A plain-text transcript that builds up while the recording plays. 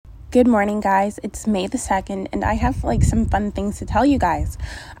Good morning, guys. It's May the 2nd, and I have some fun things to tell you guys.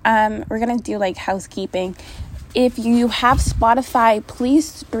 We're gonna do housekeeping. If you have Spotify, please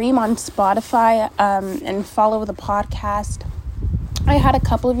stream on Spotify and follow the podcast. I had a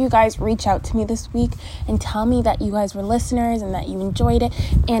couple of you guys reach out to me this week and tell me that you guys were listeners and that you enjoyed it.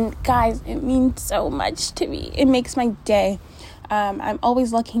 And guys, it means so much to me. It makes my day. I'm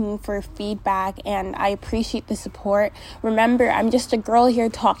always looking for feedback, and I appreciate the support. Remember, I'm just a girl here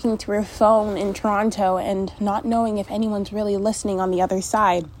talking to her phone in Toronto and not knowing if anyone's really listening on the other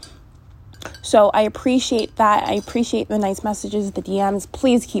side. So I appreciate that. I appreciate the nice messages, the DMs.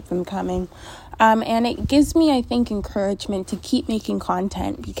 Please keep them coming. And it gives me, I think, encouragement to keep making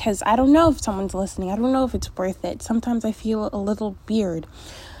content, because I don't know if someone's listening. I don't know if it's worth it. Sometimes I feel a little weird.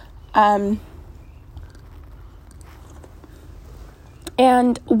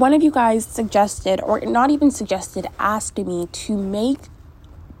 And one of you guys suggested, or not even suggested, asked me to make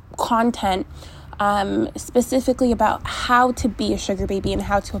content specifically about how to be a sugar baby and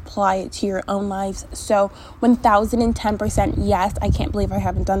how to apply it to your own lives. So 1010% yes, I can't believe I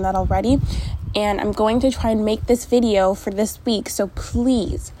haven't done that already. And I'm going to try and make this video for this week. So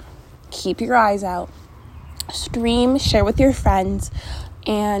please keep your eyes out, stream, share with your friends.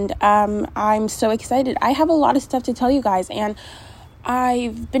 And I'm so excited. I have a lot of stuff to tell you guys, and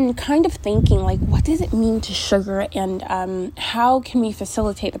I've been kind of thinking, what does it mean to sugar, and how can we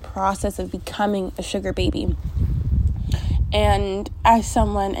facilitate the process of becoming a sugar baby? And as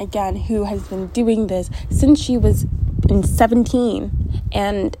someone, again, who has been doing this since she was 17,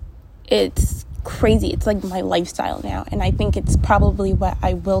 and it's crazy. It's my lifestyle now, and I think it's probably what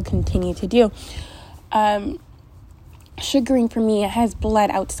I will continue to do. Sugaring for me has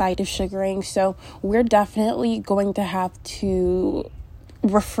bled outside of sugaring, so we're definitely going to have to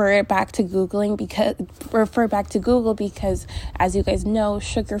refer back to Google because as you guys know,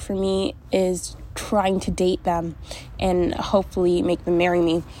 sugar for me is trying to date them and hopefully make them marry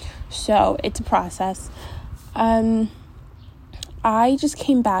me. So it's a process. I just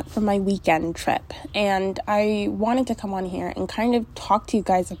came back from my weekend trip, and I wanted to come on here and kind of talk to you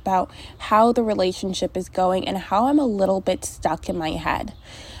guys about how the relationship is going and how I'm a little bit stuck in my head.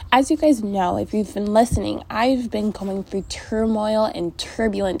 As you guys know, if you've been listening, I've been going through turmoil and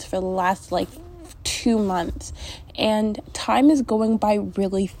turbulence for the last 2 months, and time is going by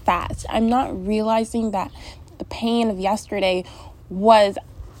really fast. I'm not realizing that the pain of yesterday was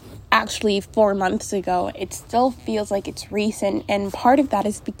actually 4 months ago. It still feels like it's recent, and part of that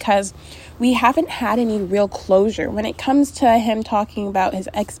is because we haven't had any real closure when it comes to him talking about his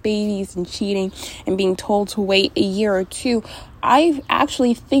ex-babies and cheating and being told to wait a year or two. I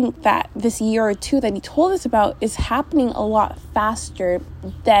actually think that this year or two that he told us about is happening a lot faster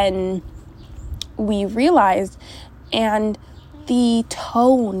than we realized. And the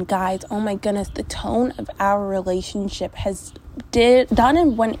tone, guys, oh my goodness, the tone of our relationship has done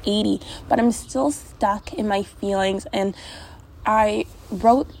in 180, but I'm still stuck in my feelings. And I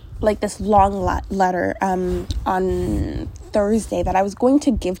wrote this long letter on Thursday that I was going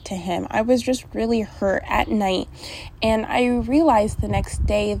to give to him. I was just really hurt at night, and I realized the next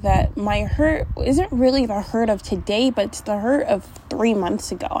day that my hurt isn't really the hurt of today, but it's the hurt of 3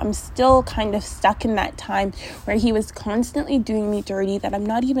 months ago. I'm still kind of stuck in that time where he was constantly doing me dirty, that I'm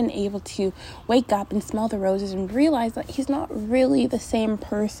not even able to wake up and smell the roses and realize that he's not really the same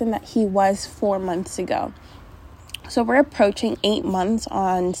person that he was 4 months ago. So we're approaching 8 months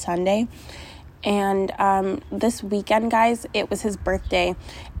on Sunday, and this weekend, guys, it was his birthday,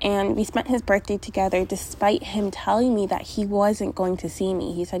 and we spent his birthday together despite him telling me that he wasn't going to see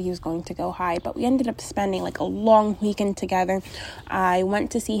me. He said he was going to go high, but we ended up spending a long weekend together. I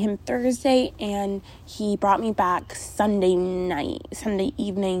went to see him Thursday, and he brought me back Sunday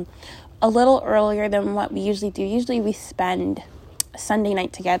evening, a little earlier than what we usually do. Usually we spend Sunday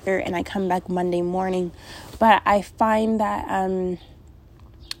night together, and I come back Monday morning. But I find that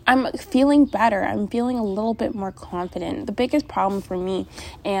I'm feeling better. I'm feeling a little bit more confident. The biggest problem for me,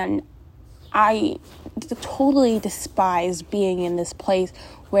 and I totally despise being in this place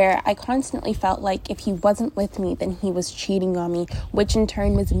where I constantly felt like if he wasn't with me, then he was cheating on me, which in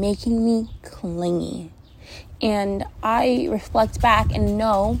turn was making me clingy. And I reflect back and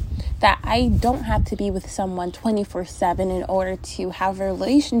know that I don't have to be with someone 24/7 in order to have a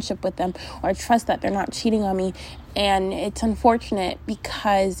relationship with them or trust that they're not cheating on me. And it's unfortunate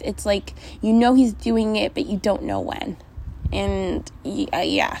because it's he's doing it, but you don't know when. And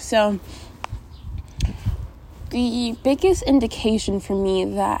so the biggest indication for me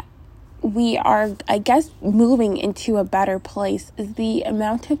that we are, I guess, moving into a better place is the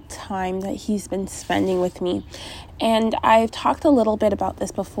amount of time that he's been spending with me. And I've talked a little bit about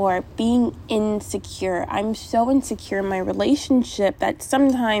this before, being insecure. I'm so insecure in my relationship that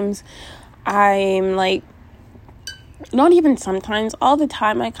sometimes I'm like, not even sometimes, all the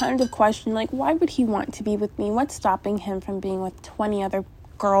time, I kind of question, like, why would he want to be with me? What's stopping him from being with 20 other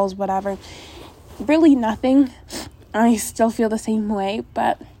girls, whatever? Really nothing. I still feel the same way,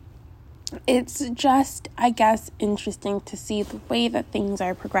 but it's just, I guess, interesting to see the way that things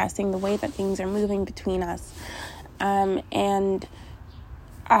are progressing, the way that things are moving between us. And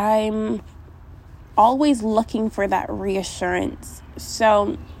I'm always looking for that reassurance.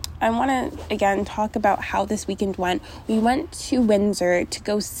 So I want to, again, talk about how this weekend went. We went to Windsor to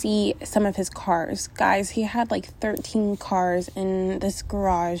go see some of his cars. Guys, he had like 13 cars in this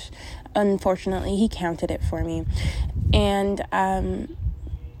garage. Unfortunately, he counted it for me. And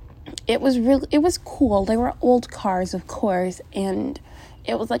it was cool. They were old cars, of course, and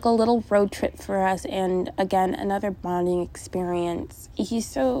it was like a little road trip for us, and again, another bonding experience. He's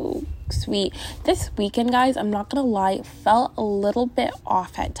so sweet. This weekend, guys, I'm not gonna lie, it felt a little bit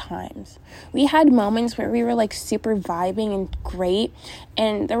off at times. We had moments where we were like super vibing and great,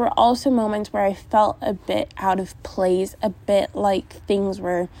 and there were also moments where I felt a bit out of place, a bit like things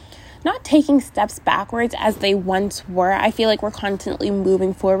were not taking steps backwards as they once were. I feel like we're constantly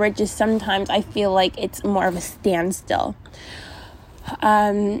moving forward. Just sometimes I feel like it's more of a standstill.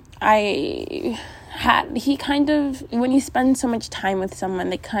 He kind of, when you spend so much time with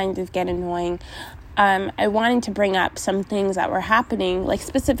someone, they kind of get annoying. I wanted to bring up some things that were happening, like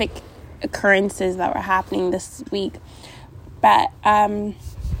specific occurrences that were happening this week. But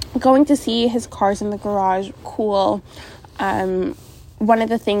going to see his cars in the garage, cool. One of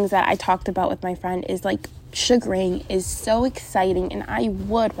the things that I talked about with my friend is like sugaring is so exciting, and I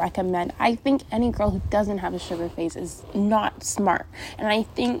would recommend. I think any girl who doesn't have a sugar face is not smart. And I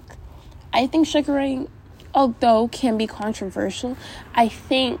think sugaring, although can be controversial, I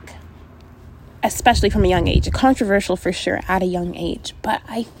think, especially from a young age, controversial for sure at a young age, but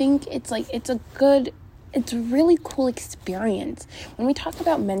I think it's a really cool experience. When we talk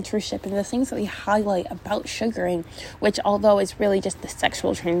about mentorship and the things that we highlight about sugaring, which although is really just the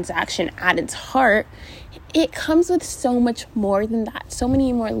sexual transaction at its heart, it comes with so much more than that. So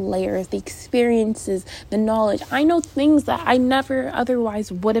many more layers, the experiences, the knowledge. I know things that I never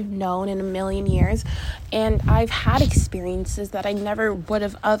otherwise would have known in a million years. And I've had experiences that I never would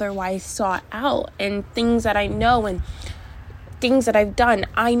have otherwise sought out, and things that I know and things that I've done.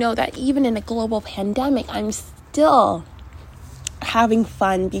 I know that even in a global pandemic, I'm still having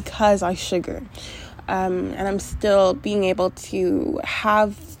fun because I sugar. And I'm still being able to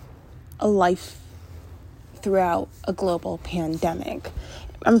have a life throughout a global pandemic.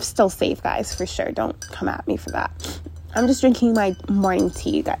 I'm still safe, guys, for sure. Don't come at me for that. I'm just drinking my morning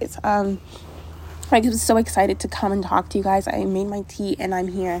tea, guys. I was so excited to come and talk to you guys. I made my tea and I'm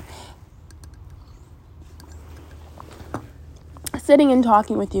here sitting and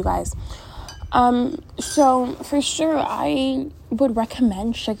talking with you guys. So for sure, I would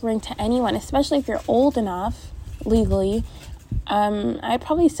recommend sugaring to anyone, especially if you're old enough legally. I'd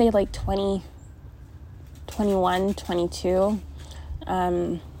probably say like 20, 21, 22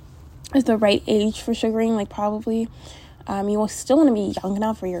 is the right age for sugaring, like probably. You will still want to be young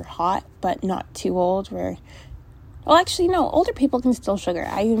enough where you're hot, but not too old where... Well, actually, no. Older people can still sugar.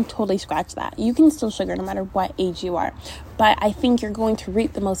 I can totally scratch that. You can still sugar no matter what age you are. But I think you're going to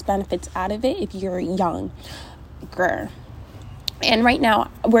reap the most benefits out of it if you're younger. And right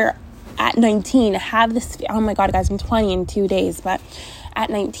now, we're at 19. I have this... Oh my God, guys, I'm 20 in 2 days. But at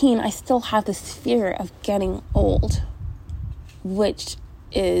 19, I still have this fear of getting old, which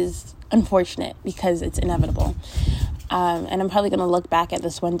is unfortunate because it's inevitable. And I'm probably going to look back at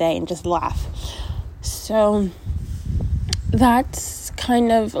this one day and just laugh. So... that's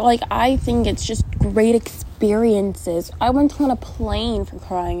kind of like, I think it's just great experiences. I went on a plane, for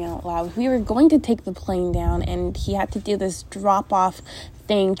crying out loud. We were going to take the plane down, and he had to do this drop-off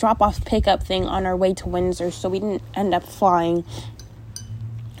pickup thing on our way to Windsor, so we didn't end up flying.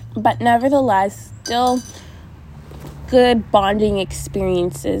 But nevertheless, still good bonding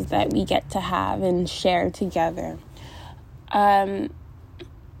experiences that we get to have and share together.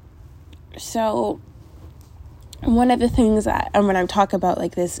 So one of the things that, and when I talk about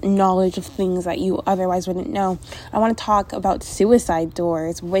like this knowledge of things that you otherwise wouldn't know, I want to talk about suicide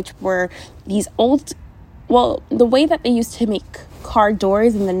doors, which were these old, well, the way that they used to make car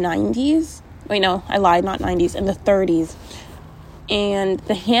doors in the 90s. Wait, no, I lied, not 90s, in the 30s. And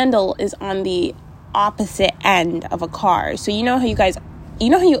the handle is on the opposite end of a car. So you know how you guys you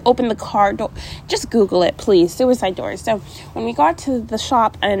know how you open the car door? Just Google it, please. Suicide doors. So when we got to the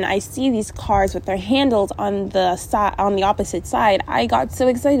shop and I see these cars with their handles on the side, on the opposite side, I got so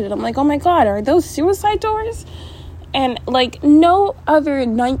excited. I'm like, oh my God, are those suicide doors? And like no other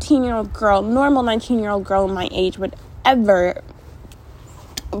 19-year-old girl, normal 19-year-old girl my age would ever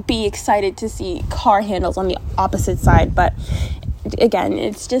be excited to see car handles on the opposite side. But again,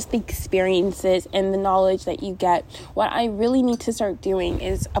 it's just the experiences and the knowledge that you get. What I really need to start doing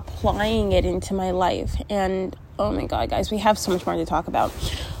is applying it into my life. And oh my God, guys, we have so much more to talk about.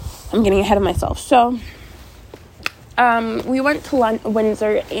 I'm getting ahead of myself. So we went to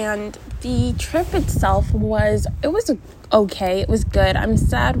Windsor, and the trip itself was okay. It was good. I'm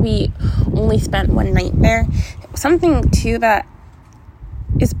sad we only spent one night there. Something too that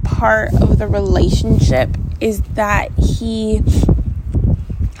is part of the relationship is that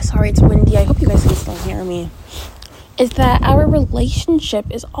sorry, it's windy. I hope you guys can still hear me. Is that our relationship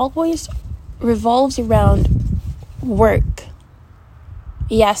is always revolves around work.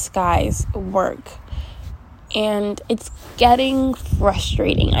 Yes, guys, work. And it's getting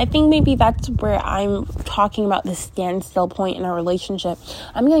frustrating. I think maybe that's where I'm talking about the standstill point in our relationship.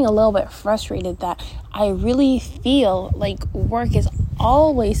 I'm getting a little bit frustrated that I really feel like work is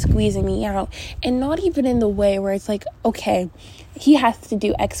always squeezing me out, and not even in the way where it's like, okay, he has to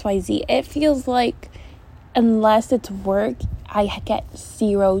do XYZ. It feels like unless it's work, I get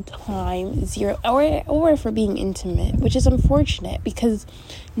zero time, or for being intimate, which is unfortunate because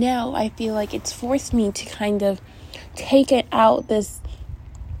now I feel like it's forced me to kind of take it out this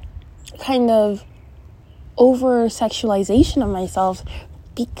kind of over sexualization of myself,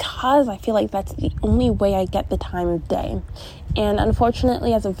 because I feel like that's the only way I get the time of day. And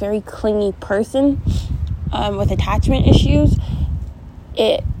unfortunately, as a very clingy person with attachment issues,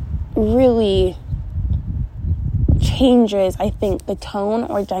 it really changes, I think, the tone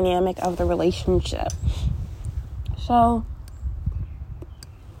or dynamic of the relationship. So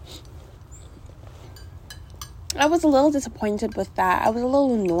I was a little disappointed with that. I was a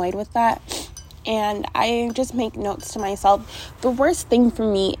little annoyed with that. And I just make notes to myself. The worst thing for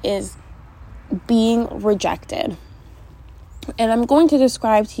me is being rejected. And I'm going to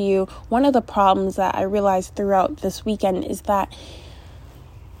describe to you one of the problems that I realized throughout this weekend is that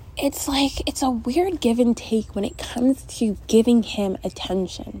it's like, it's a weird give and take when it comes to giving him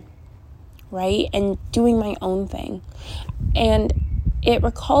attention, right? And doing my own thing. And it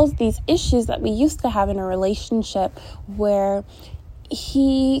recalls these issues that we used to have in a relationship where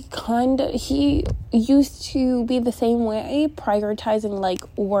he used to be the same way, prioritizing like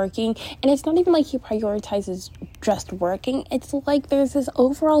working. And it's not even like he prioritizes just working. It's like there's this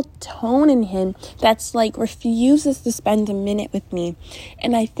overall tone in him that's like refuses to spend a minute with me.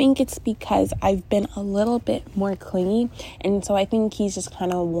 And I think it's because I've been a little bit more clingy. And so I think he just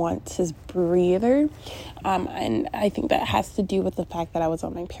kind of wants his breather. And I think that has to do with the fact that I was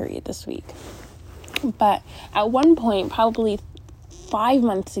on my period this week. But at one point, probably 5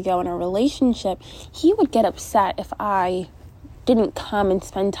 months ago in a relationship, he would get upset if I didn't come and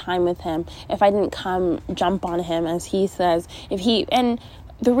spend time with him, if I didn't come jump on him, as he says. And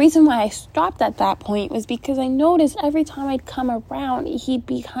the reason why I stopped at that point was because I noticed every time I'd come around, he'd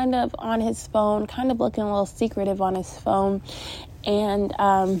be kind of on his phone, kind of looking a little secretive on his phone. And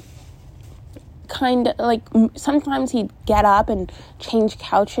kind of like sometimes he'd get up and change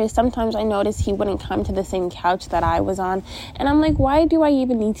couches. Sometimes I noticed he wouldn't come to the same couch that I was on, and I'm like, why do I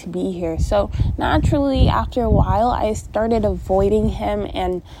even need to be here? So naturally, after a while, I started avoiding him,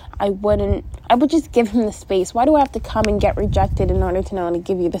 and I would just give him the space. Why do I have to come and get rejected in order to know how to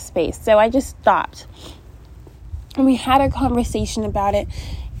give you the space? So I just stopped, and we had a conversation about it,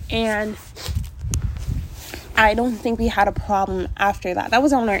 and I don't think we had a problem after that. That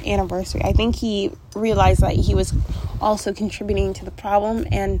was on our anniversary. I think he realized that he was also contributing to the problem,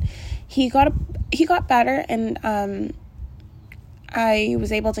 and he got better, and I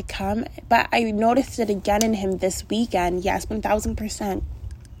was able to come. But I noticed it again in him this weekend. Yes, 1,000%.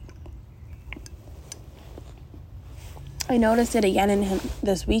 I noticed it again in him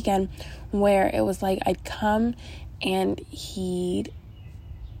this weekend, where it was like I'd come and he'd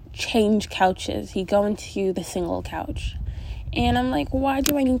change couches. He'd go into the single couch. And I'm like, why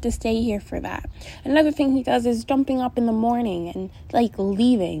do I need to stay here for that? Another thing he does is jumping up in the morning and like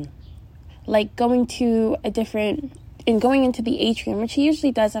leaving. Like going into the atrium, which he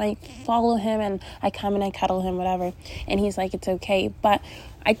usually does, and I follow him and I come and I cuddle him, whatever. And he's like, it's okay. But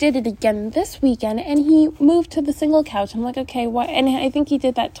I did it again this weekend, and he moved to the single couch. I'm like, okay, why? And I think he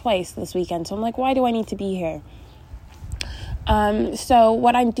did that twice this weekend. So I'm like, why do I need to be here? So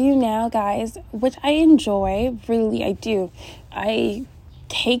what I do now, guys, which I enjoy, really I do, I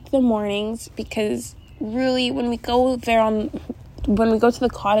take the mornings, because really when we go to the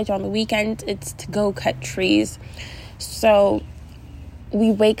cottage on the weekend, it's to go cut trees. So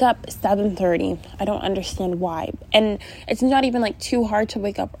we wake up 7:30. I don't understand why. And it's not even like too hard to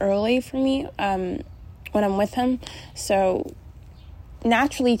wake up early for me when I'm with him. So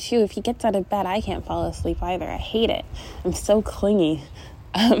naturally too, if he gets out of bed, I can't fall asleep either. I hate it. I'm so clingy.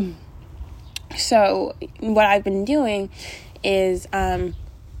 So what I've been doing is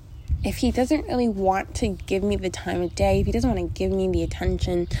if he doesn't really want to give me the time of day, if he doesn't want to give me the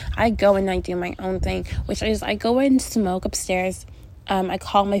attention, I go and I do my own thing, which is I go and smoke upstairs. I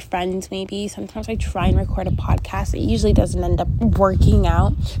call my friends maybe. Sometimes I try and record a podcast. It usually doesn't end up working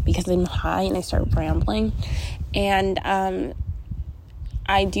out because I'm high and I start rambling. And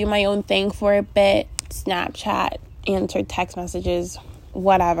I do my own thing for a bit, Snapchat, answer text messages,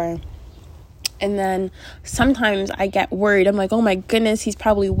 whatever. And then sometimes I get worried. I'm like, oh my goodness, he's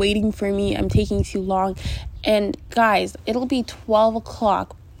probably waiting for me. I'm taking too long. And guys, it'll be 12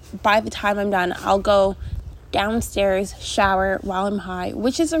 o'clock by the time I'm done. I'll go downstairs, shower while I'm high,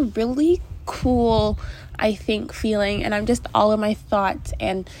 which is a really cool, I think, feeling. And I'm just all in my thoughts.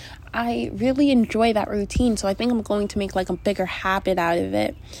 And I really enjoy that routine. So I think I'm going to make like a bigger habit out of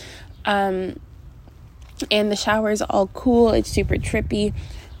it. And the shower is all cool. It's super trippy.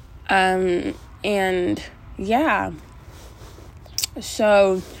 And yeah,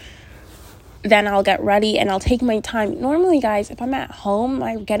 so then I'll get ready and I'll take my time. Normally, guys, if I'm at home,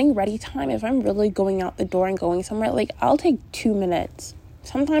 my getting ready time, if I'm really going out the door and going somewhere, like I'll take 2 minutes.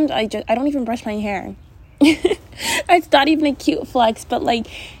 Sometimes I don't even brush my hair. It's not even a cute flex, but like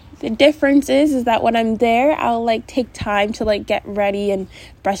the difference is that when I'm there, I'll like take time to like get ready and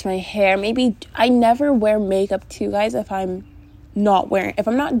brush my hair. Maybe I never wear makeup too, guys, if I'm not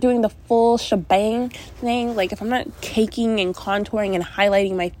doing the full shebang thing, like if I'm not caking and contouring and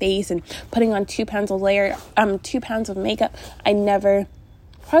highlighting my face and putting on 2 pounds of makeup,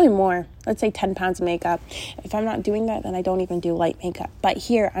 probably more, let's say 10 pounds of makeup. If I'm not doing that, then I don't even do light makeup. But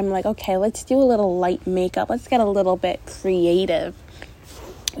here I'm like, okay, let's do a little light makeup. Let's get a little bit creative.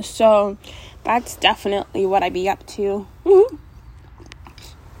 So that's definitely what I be up to.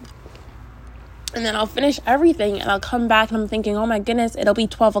 And then I'll finish everything and I'll come back and I'm thinking, oh my goodness, it'll be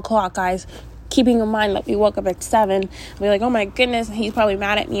 12 o'clock, guys. Keeping in mind that we woke up at 7. I'll be like, oh my goodness, he's probably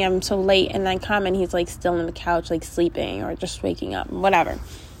mad at me. I'm so late. And I come and he's like still on the couch, like sleeping or just waking up, whatever.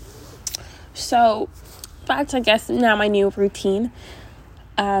 So that's, I guess, now my new routine.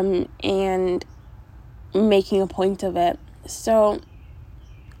 And making a point of it. So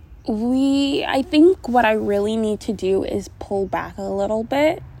I think what I really need to do is pull back a little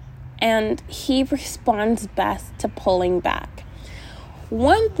bit. And he responds best to pulling back.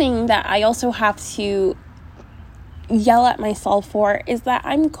 One thing that I also have to yell at myself for is that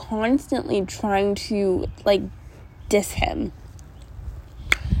I'm constantly trying to like diss him.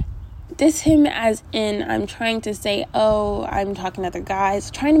 Diss him as in I'm trying to say, oh, I'm talking to other guys,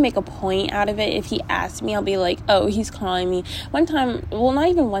 trying to make a point out of it. If he asks me, I'll be like, oh, he's calling me. One time, well, not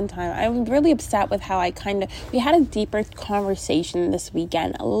even one time, I'm really upset with how we had a deeper conversation this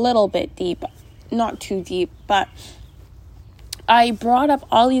weekend, a little bit deep, not too deep, but I brought up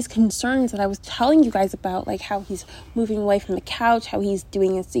all these concerns that I was telling you guys about, like how he's moving away from the couch, how he's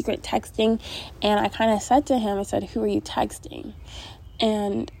doing his secret texting, and I kind of said to him, I said, who are you texting?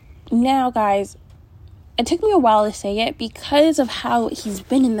 And now, guys, it took me a while to say it because of how he's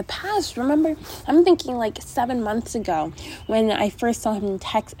been in the past. Remember, I'm thinking like 7 months ago when I first saw him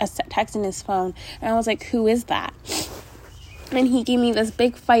texting his phone, and I was like, who is that? And he gave me this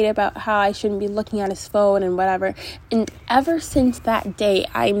big fight about how I shouldn't be looking at his phone and whatever. And ever since that day,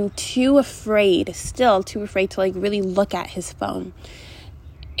 I'm still too afraid to like really look at his phone.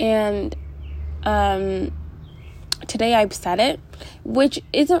 And today I've said it, which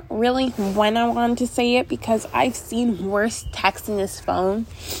isn't really when I wanted to say it, because I've seen worse texting his phone.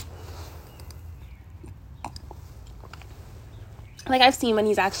 Like, I've seen when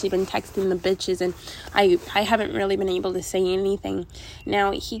he's actually been texting the bitches, and I haven't really been able to say anything.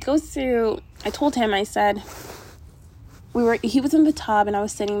 Now, he goes through, I told him, I said, he was in the tub, and I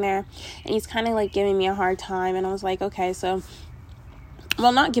was sitting there, and he's kind of, like, giving me a hard time, and I was like, okay, so,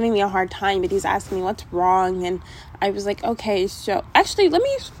 well, not giving me a hard time, but he's asking me what's wrong, and I was like, okay, so, actually, let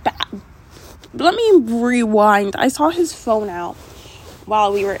me rewind. I saw his phone out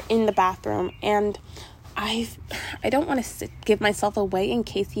while we were in the bathroom, and I don't want to give myself away in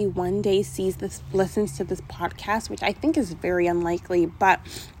case he one day listens to this podcast, which I think is very unlikely, but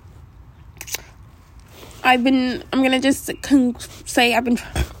I'm going to just say I've been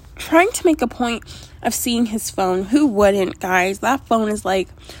trying to make a point of seeing his phone. Who wouldn't, guys? That phone is like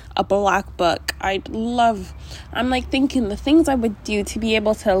a black book. I'm like thinking the things I would do to be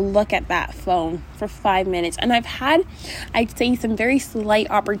able to look at that phone for 5 minutes. And I'd say some very slight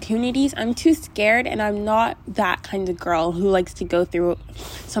opportunities. I'm too scared, and I'm not that kind of girl who likes to go through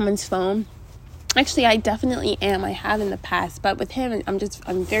someone's phone. Actually, I definitely am. I have in the past, but with him,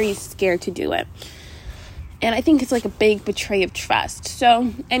 I'm very scared to do it. And I think it's like a big betray of trust.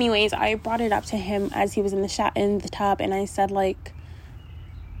 So anyways, I brought it up to him as he was in the tub, and I said,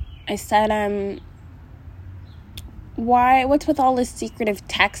 what's with all this secretive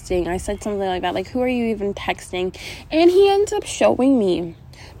texting? I said something like that, like, who are you even texting? And he ends up showing me.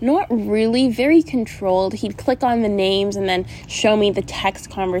 Not really, very controlled. He'd click on the names and then show me the text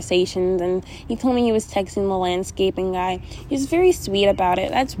conversations, and he told me he was texting the landscaping guy. He's very sweet about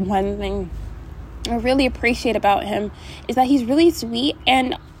it. That's one thing I really appreciate about him, is that he's really sweet.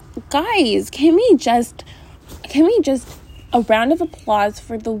 And guys, can we just a round of applause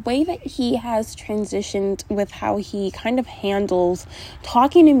for the way that he has transitioned with how he kind of handles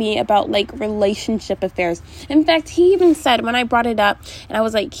talking to me about like relationship affairs. In fact, he even said, when I brought it up and I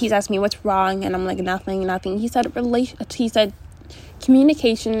was like, he's asked me what's wrong, and I'm like, nothing. He said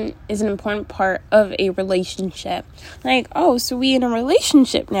communication is an important part of a relationship. Like, oh, so we in a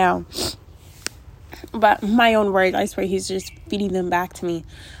relationship now. But my own words, I swear he's just feeding them back to me.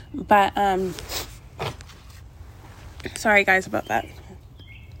 But sorry guys about that.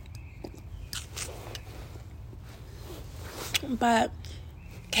 But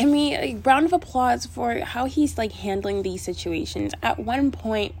can we, a round of applause for how he's like handling these situations. At one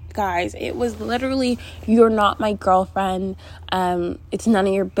point, guys, it was literally, you're not my girlfriend, it's none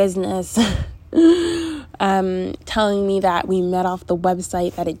of your business. Telling me that we met off the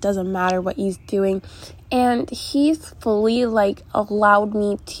website, that it doesn't matter what he's doing. And he's fully like allowed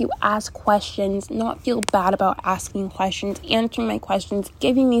me to ask questions, not feel bad about asking questions, answering my questions,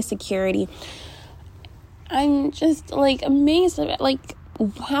 giving me security. I'm just like amazed at it. Like,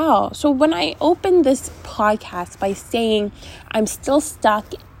 wow. So when I opened this podcast by saying I'm still stuck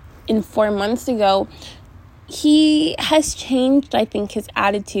in 4 months ago, he has changed, I think, his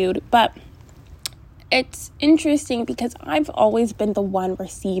attitude. But it's interesting because I've always been the one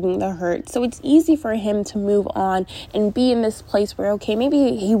receiving the hurt. So it's easy for him to move on and be in this place where, okay,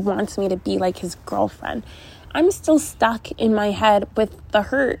 maybe he wants me to be like his girlfriend. I'm still stuck in my head with the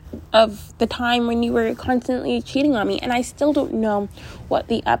hurt of the time when you were constantly cheating on me. And I still don't know what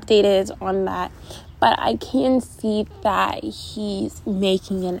the update is on that. But I can see that he's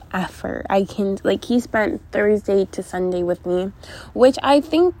making an effort. He spent Thursday to Sunday with me, which I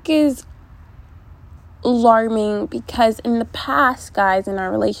think is alarming, because in the past, guys, in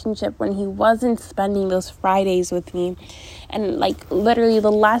our relationship, when he wasn't spending those Fridays with me, and like literally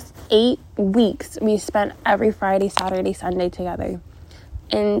the last 8 weeks we spent every Friday, Saturday, Sunday together.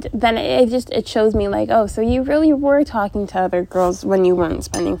 And then it shows me like, oh, so you really were talking to other girls when you weren't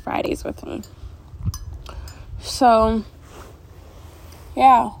spending Fridays with me. So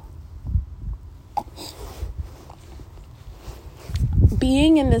yeah,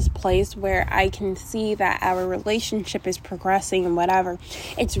 being in this place where I can see that our relationship is progressing and whatever,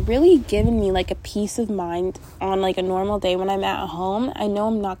 it's really given me like a peace of mind on like a normal day when I'm at home. I know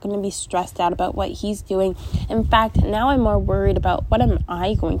I'm not going to be stressed out about what he's doing. In fact, now I'm more worried about what am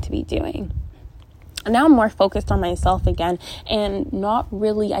I going to be doing. And now I'm more focused on myself again, and not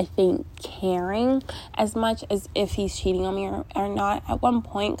really, I think, caring as much as if he's cheating on me or not. At one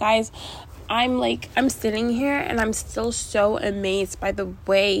point, guys, I'm sitting here and I'm still so amazed by the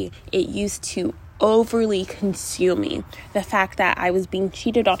way it used to overly consume me. The fact that I was being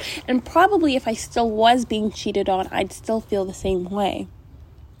cheated on. And probably if I still was being cheated on, I'd still feel the same way.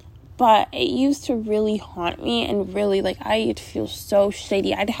 But it used to really haunt me, and really, I'd feel so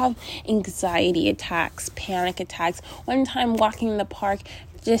shady. I'd have anxiety attacks, panic attacks. One time walking in the park,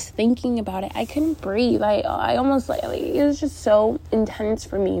 just thinking about it, I couldn't breathe. I almost, it was just so intense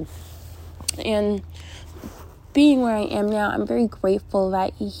for me. And being where I am now, I'm very grateful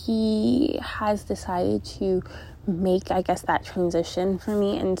that he has decided to make, I guess, that transition for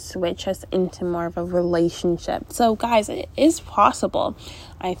me and switch us into more of a relationship. So, guys, it is possible,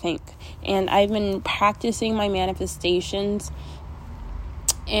 I think. And I've been practicing my manifestations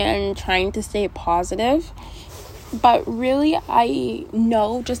and trying to stay positive. But really, I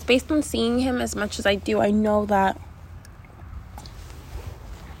know, just based on seeing him as much as I do, I know that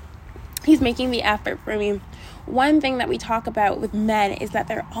he's making the effort for me. One thing that we talk about with men is that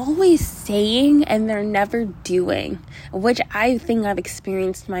they're always saying and they're never doing, which I think I've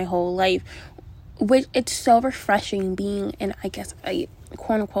experienced my whole life. Which it's so refreshing being in, I guess, a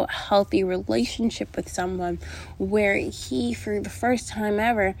quote-unquote healthy relationship with someone where he, for the first time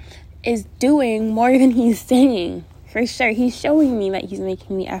ever, is doing more than he's saying. For sure, he's showing me that he's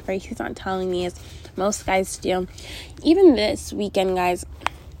making the effort. He's not telling me as most guys do. Even this weekend, guys,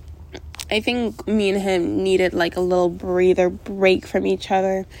 I think me and him needed like a little breather break from each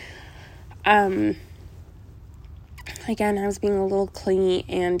other. Again, I was being a little clingy,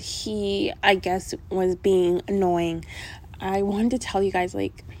 and he, I guess, was being annoying. I wanted to tell you guys,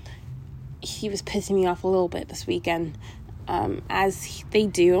 like, he was pissing me off a little bit this weekend, as they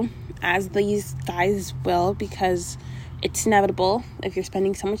do, as these guys will, because it's inevitable. If you're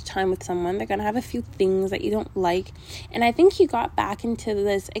spending so much time with someone, they're gonna have a few things that you don't like. And I think he got back into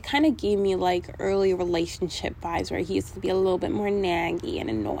this. It kind of gave me like early relationship vibes, where he used to be a little bit more naggy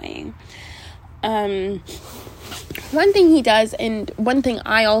and annoying. One thing he does, and one thing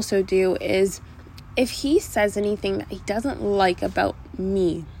I also do, is if he says anything that he doesn't like about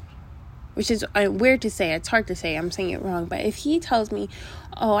me, which is weird to say, it's hard to say, I'm saying it wrong, but if he tells me,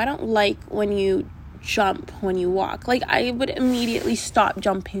 oh, I don't like when you jump when you walk, like, I would immediately stop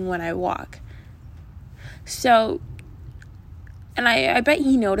jumping when I walk. So, and I bet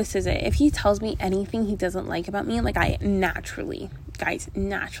he notices it. If he tells me anything he doesn't like about me, like, I naturally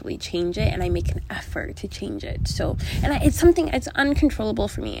change it, and I make an effort to change it. So, and it's something, it's uncontrollable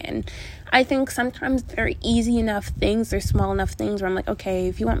for me. And I think sometimes they're easy enough things, they're small enough things where I'm like, okay,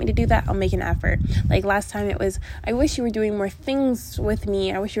 if you want me to do that, I'll make an effort. Like last time it was, I wish you were doing more things with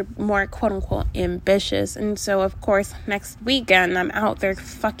me. I wish you're more quote unquote ambitious. And so of course, next weekend I'm out there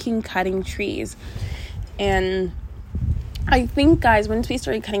fucking cutting trees. And I think, guys, once we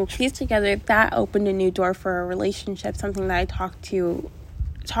started cutting trees together, that opened a new door for a relationship. Something that I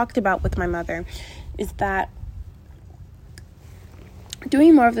talked about with my mother is that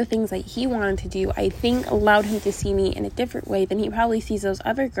doing more of the things that he wanted to do, I think, allowed him to see me in a different way than he probably sees those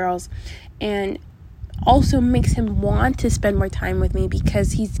other girls, and also makes him want to spend more time with me,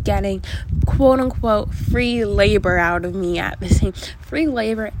 because he's getting quote unquote free labor out of me at the same free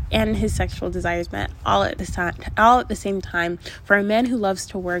labor and his sexual desires met all at the same time. For a man who loves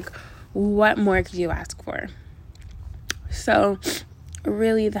to work, what more could you ask for? So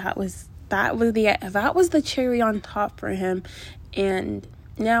really that was the cherry on top for him. And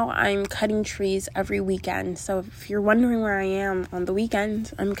now I'm cutting trees every weekend. So if you're wondering where I am on the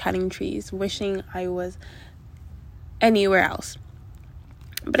weekends, I'm cutting trees, wishing I was anywhere else.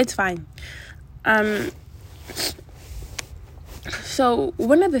 But it's fine. So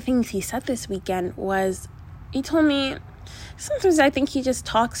one of the things he said this weekend was, he told me, sometimes I think he just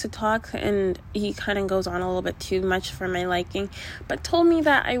talks to talk, and he kind of goes on a little bit too much for my liking, but told me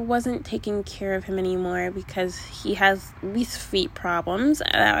that I wasn't taking care of him anymore because he has these feet problems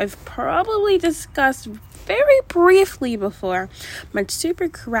that I've probably discussed very briefly before. My super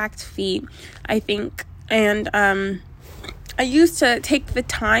cracked feet, I think, and I used to take the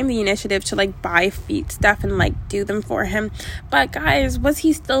initiative to like buy feet stuff and like do them for him. But guys, was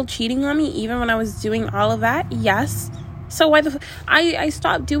he still cheating on me even when I was doing all of that? Yes. So I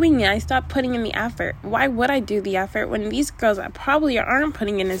stopped doing it. I stopped putting in the effort. Why would I do the effort when these girls probably aren't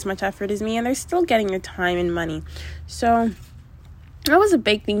putting in as much effort as me, and they're still getting their time and money? So that was a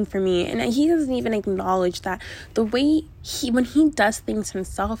big thing for me. And he doesn't even acknowledge that the way when he does things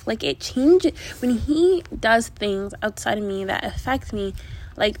himself, like, it changes. When he does things outside of me that affect me,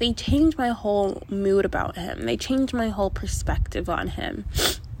 like, they change my whole mood about him. They change my whole perspective on him.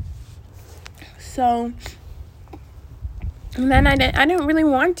 So, and then I didn't really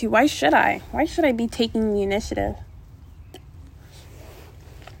want to. Why should I? Why should I be taking the initiative?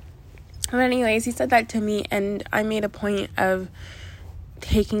 But anyways, he said that to me, and I made a point of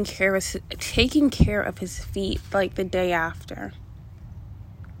taking care of his feet like the day after.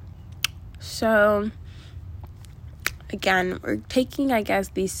 So again, we're taking, I guess,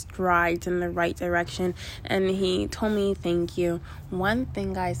 these strides in the right direction, and he told me thank you. One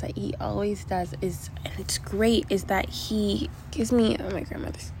thing, guys, that he always does is, and it's great, is that he gives me, oh, my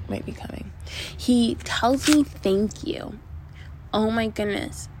grandmother might be coming, he tells me thank you. Oh my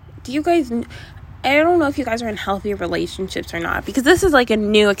goodness, do you guys, I don't know if you guys are in healthy relationships or not, because this is like a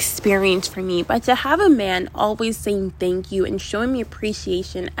new experience for me, but to have a man always saying thank you and showing me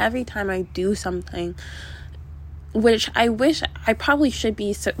appreciation every time I do something, which I wish I probably should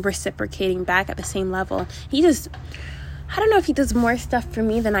be reciprocating back at the same level. I don't know if he does more stuff for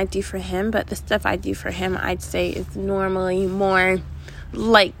me than I do for him, but the stuff I do for him, I'd say, is normally more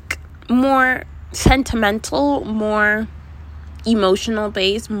sentimental, more emotional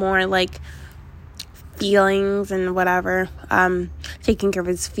based, more like feelings and whatever. Taking care of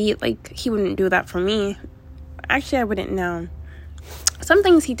his feet, like, he wouldn't do that for me. Actually, I wouldn't know. some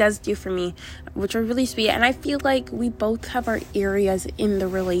things he does do for me, which are really sweet. And I feel like we both have our areas in the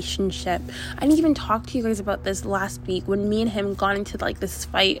relationship. I didn't even talk to you guys about this last week when me and him got into like this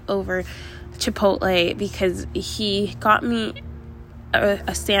fight over Chipotle because he got me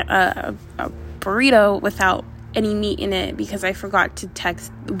a burrito without any meat in it because I forgot to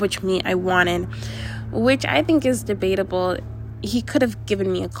text which meat I wanted, which I think is debatable. He could have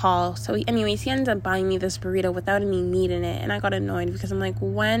given me a call. So anyways, he ended up buying me this burrito without any meat in it, and I got annoyed because I'm like,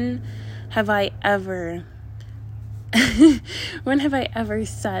 when have I ever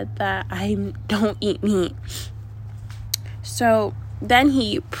said that I don't eat meat? So then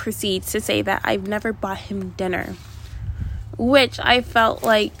he proceeds to say that I've never bought him dinner, which I felt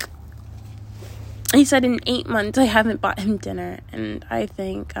like he said in 8 months I haven't bought him dinner, and I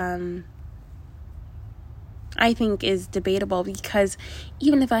think is debatable because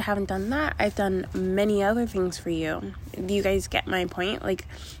even if I haven't done that, I've done many other things for you. Do you guys get my point? Like,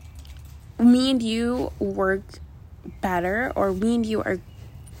 me and you work better, or me and you are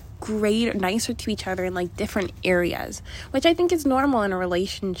great, nicer to each other in like different areas, which I think is normal in a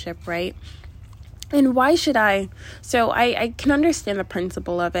relationship, right? And why should I? So I can understand the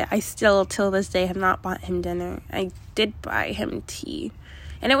principle of it. I still, till this day, have not bought him dinner. I did buy him tea.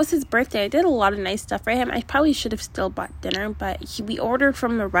 And it was his birthday. I did a lot of nice stuff for him. I probably should have still bought dinner, but we ordered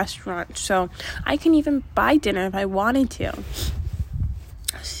from the restaurant. So I can even buy dinner if I wanted to.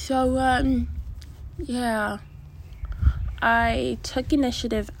 So, yeah. I took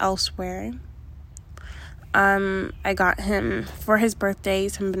initiative elsewhere. I got him, for his birthday,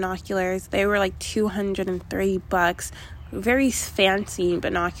 some binoculars. They were like $230. Very fancy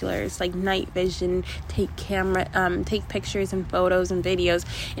binoculars, like night vision, take pictures and photos and videos,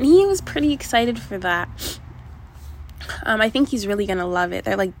 and he was pretty excited for that. I think he's really gonna love it.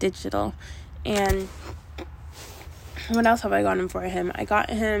 They're like digital. And what else have I gotten for him? I got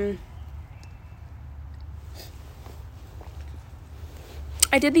him,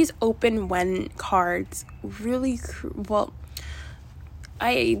 I did these open when cards, really well.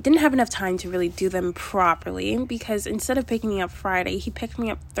 I didn't have enough time to really do them properly because instead of picking me up Friday, he picked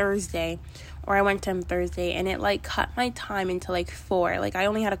me up Thursday, or I went to him Thursday, and it like cut my time into like 4. Like, I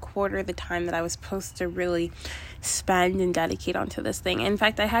only had a quarter of the time that I was supposed to really spend and dedicate onto this thing. In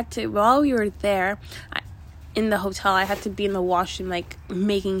fact, I had to, while we were there in the hotel, I had to be in the washroom like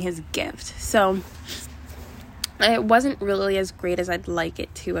making his gift. So it wasn't really as great as I'd like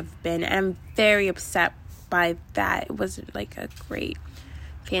it to have been, and I'm very upset by that. It wasn't like a great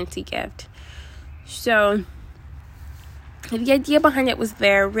fancy gift. So the idea behind it was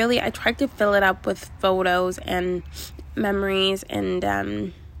there. Really, I tried to fill it up with photos and memories,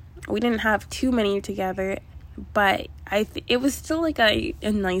 and we didn't have too many together, but it was still like a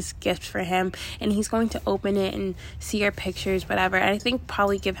nice gift for him, and he's going to open it and see our pictures, whatever, and I think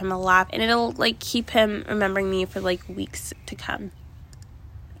probably give him a laugh, and it'll like keep him remembering me for like weeks to come.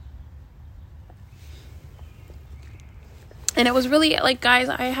 And it was really, like, guys,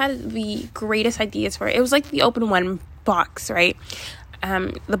 I had the greatest ideas for it. It was like the open one box, right?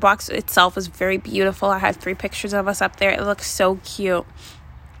 The box itself was very beautiful. I had 3 pictures of us up there. It looked so cute.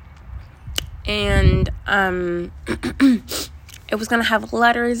 And it was going to have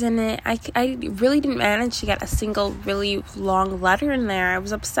letters in it. I really didn't manage to get a single really long letter in there. I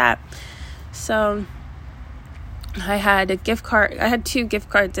was upset. So I had a gift card. I had 2 gift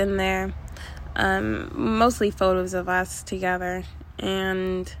cards in there. Mostly photos of us together,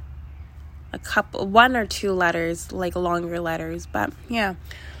 and a couple, 1 or 2 letters, like longer letters. But yeah,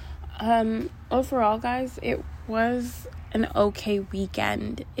 overall, guys, it was an okay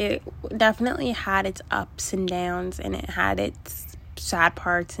weekend. It definitely had its ups and downs, and it had its sad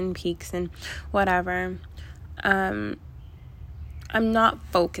parts and peaks and whatever. I'm not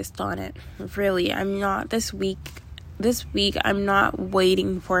focused on it, really. I'm not this week, I'm not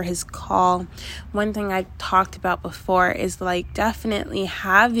waiting for his call. One thing I've talked about before is like definitely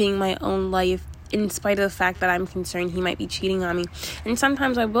having my own life, in spite of the fact that I'm concerned he might be cheating on me. And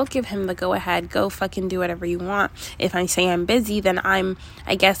sometimes I will give him the go ahead, go fucking do whatever you want. If I say I'm busy, then I'm,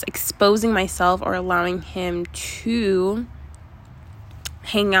 I guess, exposing myself or allowing him to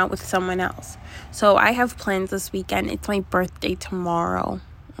hang out with someone else. So I have plans this weekend. It's my birthday tomorrow.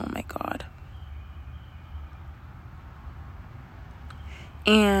 Oh my God.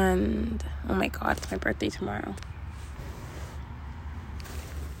 And, oh my God, it's my birthday tomorrow.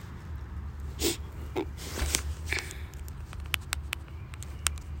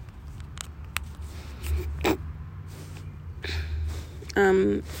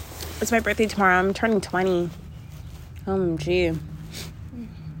 It's my birthday tomorrow. I'm turning 20. OMG.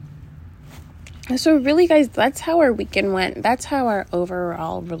 So really, guys, that's how our weekend went. That's how our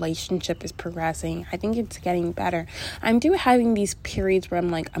overall relationship is progressing. I think it's getting better. I'm having these periods where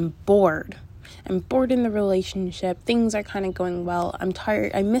I'm bored. I'm bored in the relationship. Things are kind of going well. I'm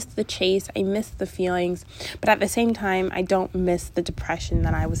tired. I miss the chase. I miss the feelings. But at the same time, I don't miss the depression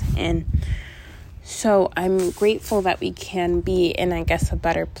that I was in. So I'm grateful that we can be in, I guess, a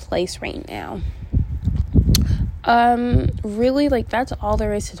better place right now. Really, that's all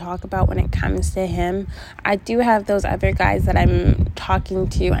there is to talk about when it comes to him. I do have those other guys that I'm talking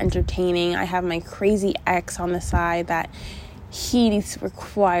to, entertaining. I have my crazy ex on the side that he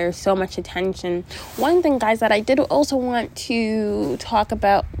requires so much attention. One thing, guys, that I did also want to talk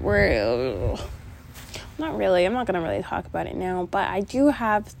about not really, I'm not going to really talk about it now, but I do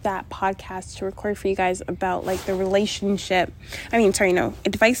have that podcast to record for you guys about the relationship.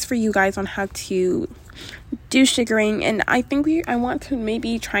 Advice for you guys on how to do sugaring, and I think I want to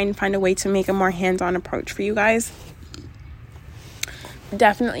maybe try and find a way to make a more hands-on approach for you guys.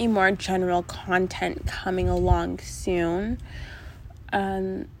 Definitely more general content coming along soon.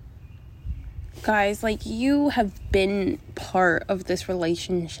 Guys, you have been part of this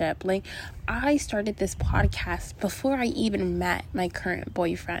relationship. I started this podcast before I even met my current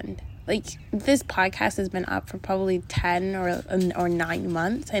boyfriend. This podcast has been up for probably 10 or 9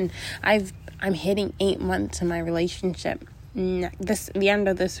 months, and I'm hitting 8 months in my relationship the end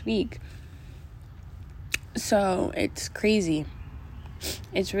of this week. So it's crazy.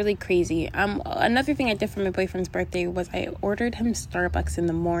 It's really crazy. Another thing I did for my boyfriend's birthday was I ordered him Starbucks in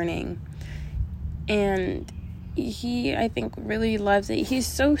the morning, and he, I think, really loves it. He's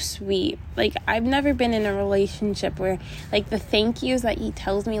so sweet. I've never been in a relationship where the thank yous that he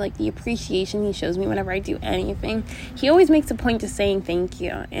tells me, the appreciation he shows me whenever I do anything, he always makes a point to saying thank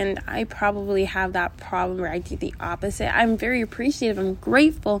you. And I probably have that problem where I do the opposite. I'm very appreciative. I'm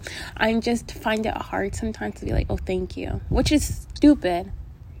grateful. I just find it hard sometimes to be oh, thank you, which is stupid.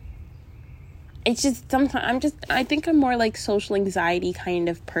 It's just sometimes I think I'm more social anxiety kind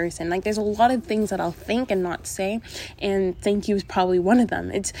of person. There's a lot of things that I'll think and not say, and thank you is probably one of them.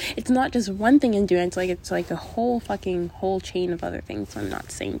 It's not just one thing I'm doing. It's a whole chain of other things I'm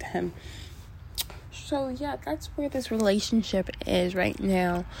not saying to him. So yeah, that's where this relationship is right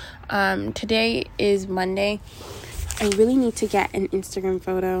now. Today is Monday. I really need to get an Instagram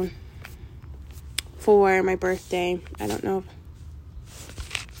photo for my birthday. I don't know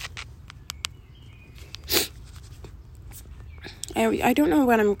I don't know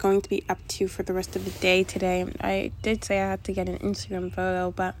what I'm going to be up to for the rest of the day today. I did say I had to get an Instagram photo,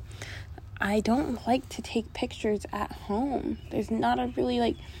 but I don't like to take pictures at home. There's not a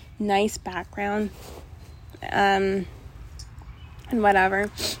really nice background and whatever.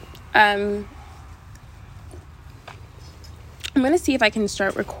 I'm going to see if I can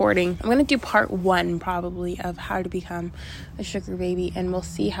start recording. I'm going to do part 1 probably of how to become a sugar baby, and we'll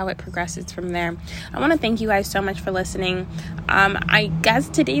see how it progresses from there. I want to thank you guys so much for listening. I guess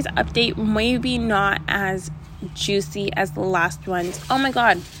today's update may be not as juicy as the last ones. Oh my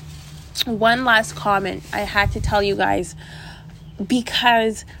God. One last comment I had to tell you guys,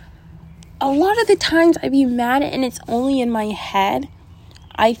 because a lot of the times I be mad and it's only in my head.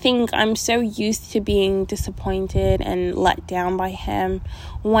 I think I'm so used to being disappointed and let down by him.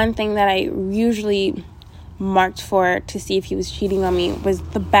 One thing that I usually marked for to see if he was cheating on me was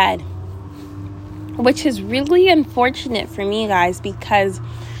the bed, which is really unfortunate for me, guys, because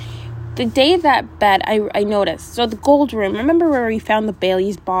the day of that bed, I noticed. So the gold room, remember where we found the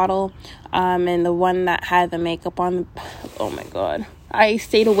Bailey's bottle and the one that had the makeup on? Oh my God. I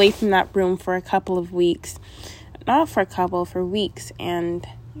stayed away from that room for a couple of weeks. For weeks. And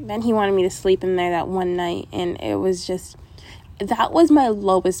then he wanted me to sleep in there that one night. And it was just, that was my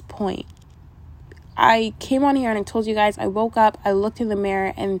lowest point. I came on here and I told you guys, I woke up, I looked in the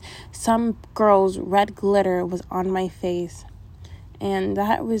mirror, and some girl's red glitter was on my face. And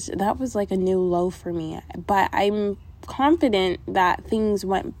that was a new low for me. But I'm confident that things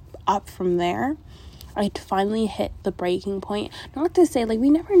went up from there. I finally hit the breaking point. Not to say, we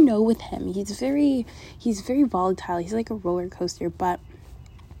never know with him. He's very volatile. He's like a roller coaster. But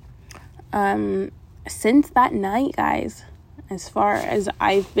since that night, guys, as far as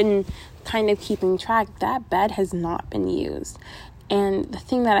I've been kind of keeping track, that bed has not been used. And the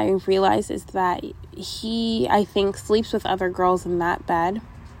thing that I realized is that he, I think, sleeps with other girls in that bed.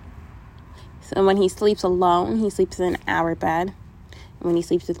 So when he sleeps alone, he sleeps in our bed. When he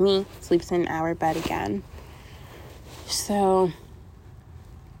sleeps with me, sleeps in our bed again. So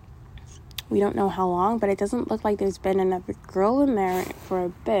we don't know how long, but it doesn't look like there's been another girl in there for a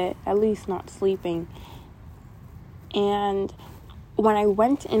bit, at least not sleeping. And when I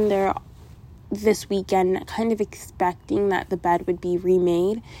went in there this weekend kind of expecting that the bed would be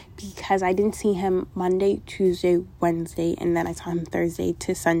remade because I didn't see him Monday, Tuesday, Wednesday, and then I saw him Thursday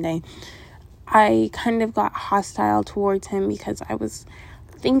to Sunday. I kind of got hostile towards him because I was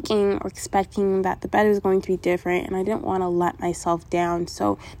thinking or expecting that the bed was going to be different, and I didn't want to let myself down.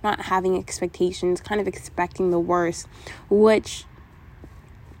 So not having expectations, kind of expecting the worst, which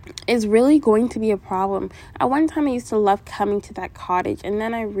is really going to be a problem. At one time I used to love coming to that cottage, and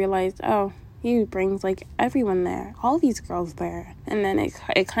then I realized, oh, he brings like everyone there, all these girls there, and then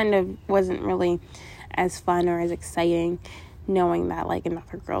it kind of wasn't really as fun or as exciting knowing that like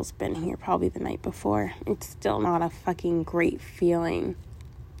another girl's been here probably the night before. It's still not a fucking great feeling.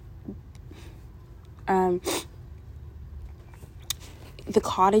 The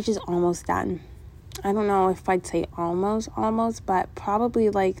cottage is almost done. I don't know if I'd say almost, but probably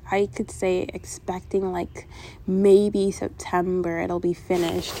like I could say expecting like maybe September it'll be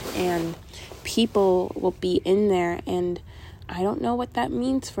finished and people will be in there, and I don't know what that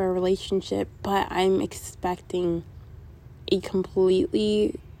means for a relationship, but I'm expecting a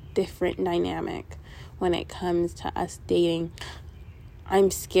completely different dynamic when it comes to us dating. I'm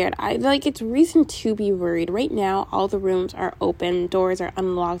scared. It's reason to be worried. Right now, all the rooms are open. Doors are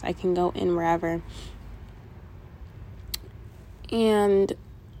unlocked. I can go in wherever. And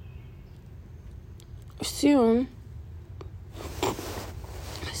soon,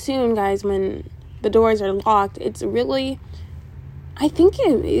 guys, when the doors are locked, it's really... I think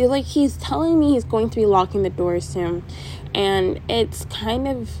he's telling me he's going to be locking the doors soon. And it's kind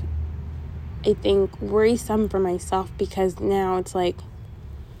of, I think, worrisome for myself because now it's like...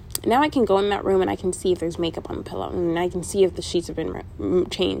 Now I can go in that room and I can see if there's makeup on the pillow, and I can see if the sheets have been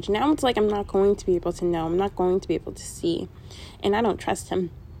changed. Now it's like I'm not going to be able to know. I'm not going to be able to see. And I don't trust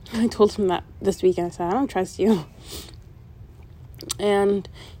him. I told him that this weekend. I said, I don't trust you. And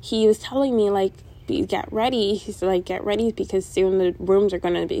he was telling me, like, get ready. He's like, get ready because soon the rooms are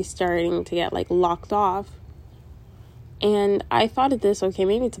going to be starting to get, like, locked off. And I thought of this, okay,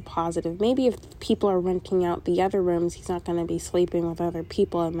 maybe it's a positive. Maybe if people are renting out the other rooms, he's not going to be sleeping with other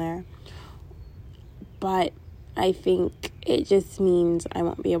people in there. But I think it just means I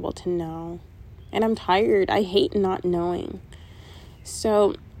won't be able to know. And I'm tired. I hate not knowing.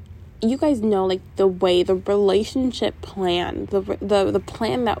 So you guys know, like, the relationship plan, the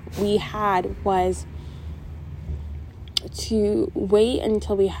plan that we had was to wait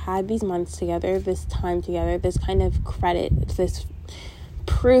until we had these months together, this time together, this kind of credit, this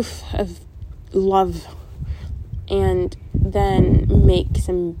proof of love, and then make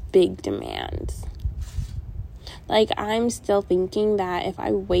some big demands. Like, I'm still thinking that if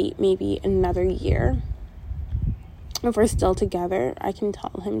I wait maybe another year, if we're still together, I can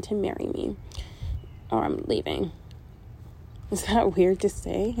tell him to marry me, or I'm leaving. Is that weird to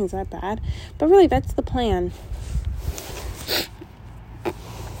say? Is that bad? But really, that's the plan.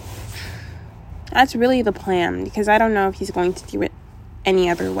 That's really the plan, because I don't know if he's going to do it any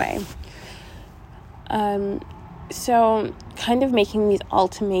other way. So kind of making these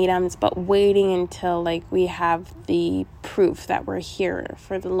ultimatums, but waiting until like we have the proof that we're here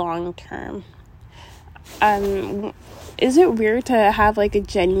for the long term. Is it weird to have like a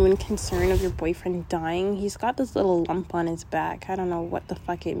genuine concern of your boyfriend dying? He's got this little lump on his back. I don't know what the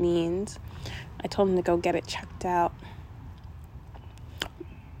fuck it means. I told him to go get it checked out.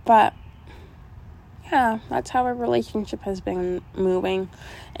 But yeah, that's how our relationship has been moving.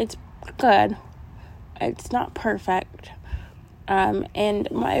 It's good. It's not perfect. And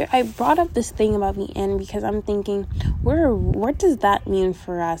I brought up this thing about the end because I'm thinking, what does that mean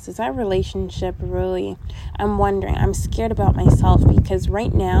for us? Is that relationship really? I'm wondering. I'm scared about myself because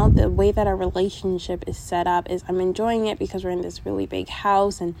right now, the way that our relationship is set up is I'm enjoying it because we're in this really big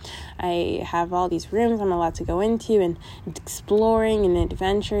house and I have all these rooms I'm allowed to go into and exploring and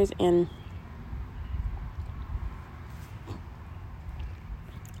adventures and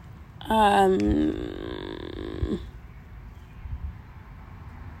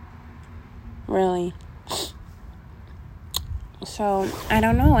really. So, I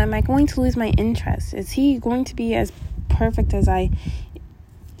don't know. Am I going to lose my interest? Is he going to be as perfect as I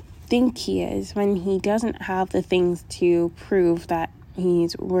think he is when he doesn't have the things to prove that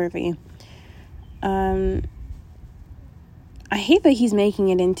he's worthy? I hate that he's making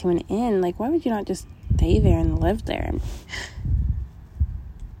it into an inn. Like, why would you not just stay there and live there?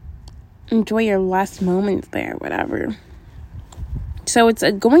 Enjoy your last moments there, whatever. So it's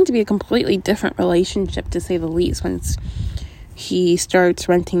going to be a completely different relationship, to say the least, once he starts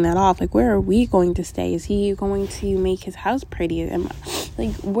renting that off. Like, where are we going to stay? Is he going to make his house pretty?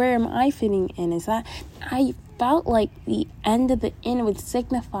 Where am I fitting in? Is that... I felt like the end of the inn would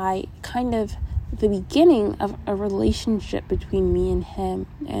signify kind of the beginning of a relationship between me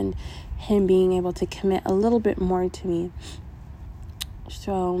and him being able to commit a little bit more to me.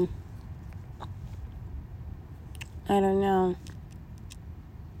 So, I don't know.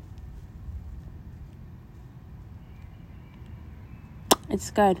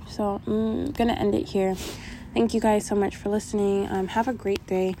 It's good. So I'm going to end it here. Thank you guys so much for listening. Have a great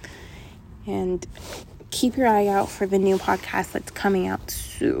day. And keep your eye out for the new podcast that's coming out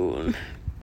soon.